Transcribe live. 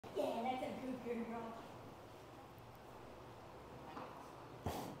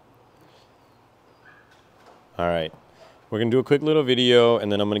All right, we're gonna do a quick little video,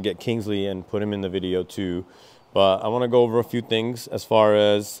 and then I'm gonna get Kingsley and put him in the video too. But I want to go over a few things as far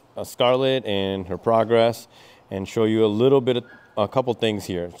as Scarlett and her progress, and show you a little bit of a couple things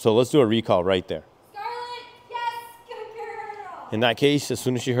here. So let's do a recall right there. Scarlett, yes, good girl. In that case, as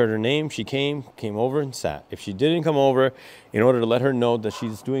soon as she heard her name, she came over and sat. If she didn't come over, in order to let her know that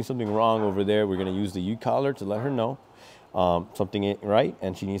she's doing something wrong over there, we're gonna use the U-collar to let her know something ain't right,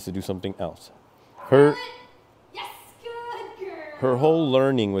 and she needs to do something else. Her whole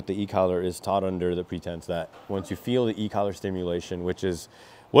learning with the e-collar is taught under the pretense that once you feel the e-collar stimulation, which is,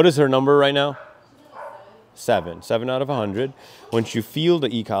 what is her number right now? 7 out of 100. Once you feel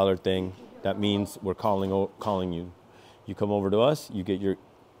the e-collar thing, that means we're calling you. You come over to us, you get your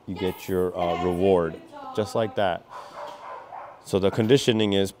reward, just like that. So the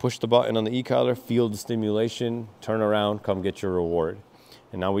conditioning is push the button on the e-collar, feel the stimulation, turn around, come get your reward.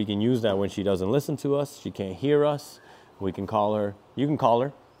 And now we can use that when she doesn't listen to us, she can't hear us. We can call her. You can call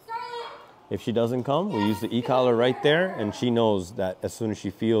her. Scarlett. If she doesn't come, we use the e-collar right there, and she knows that as soon as she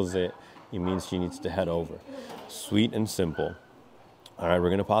feels it, it means she needs to head over. Sweet and simple. All right, we're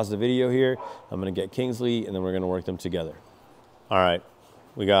going to pause the video here. I'm going to get Kingsley, and then we're going to work them together. All right,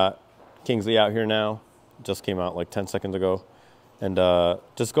 we got Kingsley out here now. Just came out like 10 seconds ago. And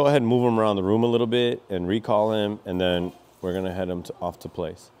just go ahead and move him around the room a little bit and recall him, and then we're going to head him off to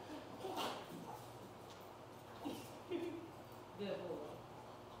place.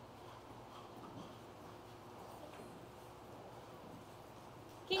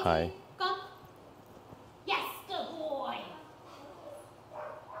 Hi. Come. Yes, good boy.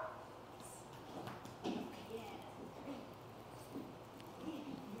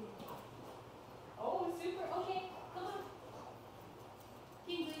 Oh, super. Okay, come on.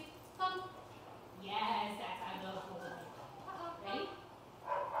 Kingsley, come. Yes, that's a good boy. Ready?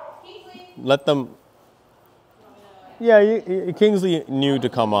 Kingsley. Let them. Yeah, Kingsley knew to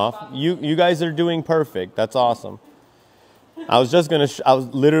come off. You guys are doing perfect. That's awesome. I was just gonna. I was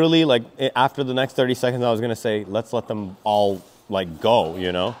literally like after the next 30 seconds, I was gonna say, let's let them all like go.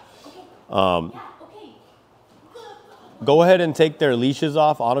 You know. Go ahead and take their leashes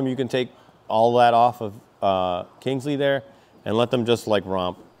off. Autumn, you can take all that off of Kingsley there, and let them just like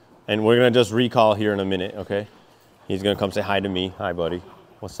romp. And we're gonna just recall here in a minute. Okay. He's gonna come say hi to me. Hi, buddy.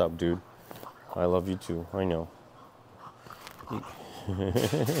 What's up, dude? I love you too. I know.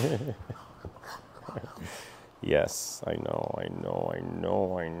 Yes, I know.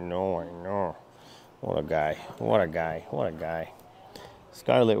 What a guy.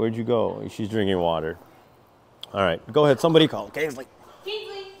 Scarlett, where'd you go? She's drinking water. All right, go ahead. Somebody call. Kingsley.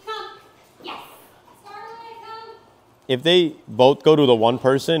 Kingsley, come. Yes. Scarlett, come. If they both go to the one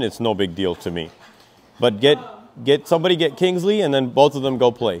person, it's no big deal to me. But get Kingsley, and then both of them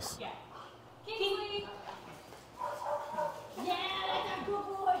go place. Yeah. Kingsley. Yeah, that's a good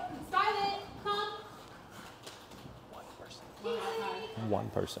boy. Scarlett, come.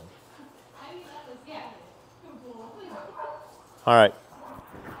 One person. Yeah. All right.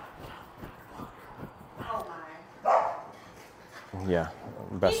 Oh my. Yeah.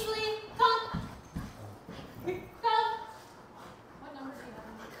 Best. Kingsley, come. Come. What number do you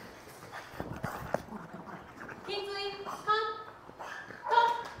have? Kingsley, come.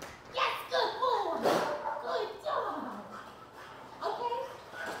 Come. Yes, good boy. Good dog.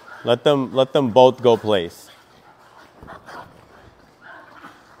 Okay. Let them both go place.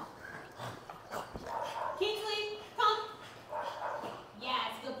 Kingsley, come.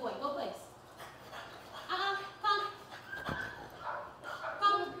 Yes, good boy. Go place. Come. Come.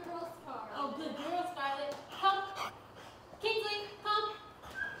 Good girl, Scarlett. Oh, good girl, Scarlett. Come. Kingsley, come.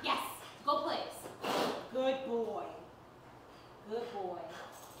 Yes, go place. Good boy. Good boy.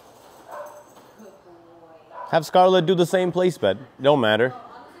 Good boy. Have Scarlett do the same place bed. Don't matter.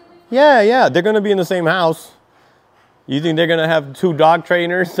 Yeah. They're gonna be in the same house. You think they're gonna have 2 dog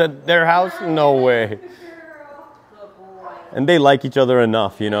trainers at their house? No way. Good boy. And they like each other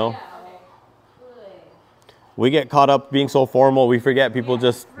enough, you know. We get caught up being so formal, we forget people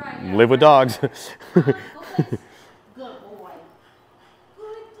just live with dogs. Good boy.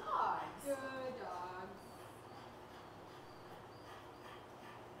 Good dog. Good dog.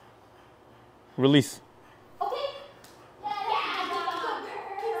 Release. Okay. Yeah, good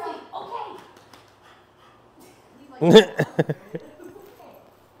girl. Okay.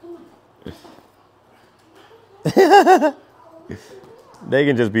 They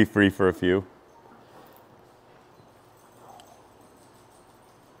can just be free for a few.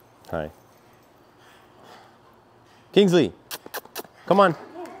 Hi. Kingsley, come on.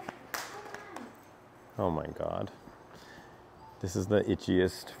 Oh my God. This is the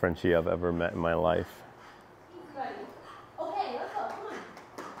itchiest Frenchie I've ever met in my life. Ready. Okay, let's go. Come on.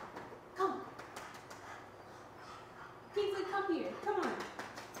 Come. Kingsley, come here. Come on.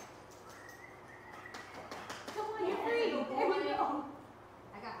 Come on, you're free. There we go.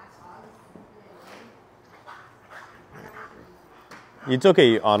 I got my dog. It's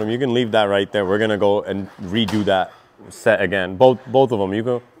okay, Autumn. You can leave that right there. We're gonna go and redo that set again. Both of them. You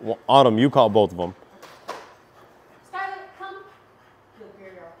go. Autumn, you call both of them. Scarlett, come. Good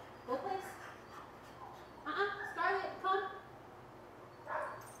girl. Go place. Scarlett, come.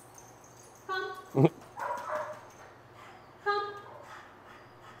 Come. Come.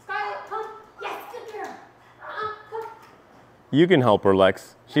 Scarlett, come. Yes, good girl. Come. You can help her,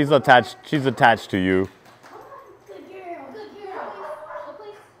 Lex. She's attached. She's attached to you. Come on. Good girl. Good girl. Go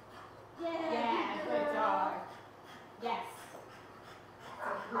place. Yeah, good dog. Yes.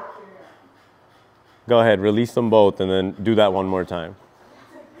 Good girl. Go ahead, release them both, and then do that one more time.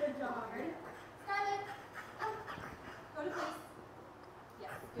 Good dog. Ready? Scarlett, come. Go to place. Yes,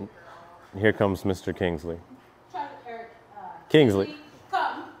 good girl. Here comes Mr. Kingsley. Kingsley, Kingsley.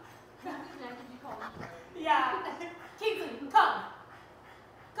 come. Yeah. Kingsley, come.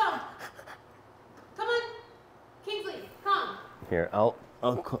 Come. Come on. Kingsley, come. Here, I'll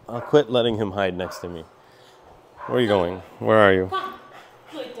quit letting him hide next to me. Where are you going? Where are you? Come.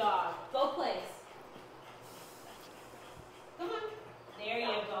 Good dog. Go place. Come on. There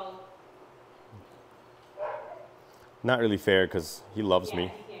you go. Not really fair because he loves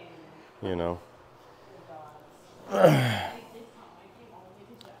me, He can. you know. Good dogs.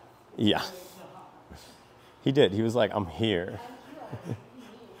 Yeah. He did. He was like, I'm here.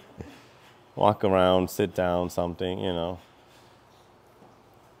 Walk around, sit down, something, you know.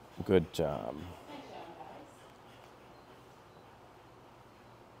 Good job.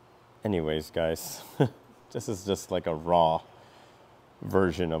 Anyways, guys, this is just like a raw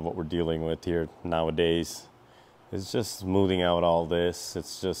version of what we're dealing with here nowadays. It's just smoothing out all this.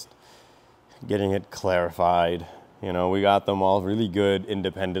 It's just getting it clarified. You know, we got them all really good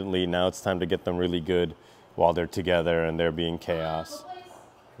independently. Now it's time to get them really good while they're together and they're being chaos.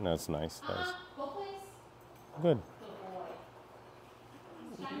 That's nice. Nice. Go place. Good. Good boy.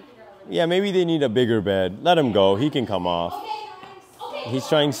 He's trying to figure out where Yeah, maybe they need a bigger bed. Let him go. He can come off. Okay. He's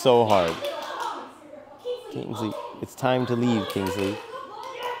trying so hard. Kingsley, it's time to leave, Kingsley.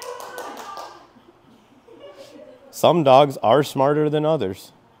 Some dogs are smarter than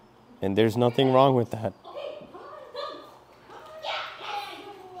others, and there's nothing wrong with that.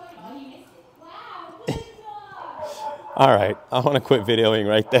 All right, I want to quit videoing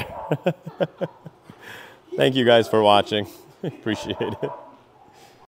right there. Thank you guys for watching. Appreciate it.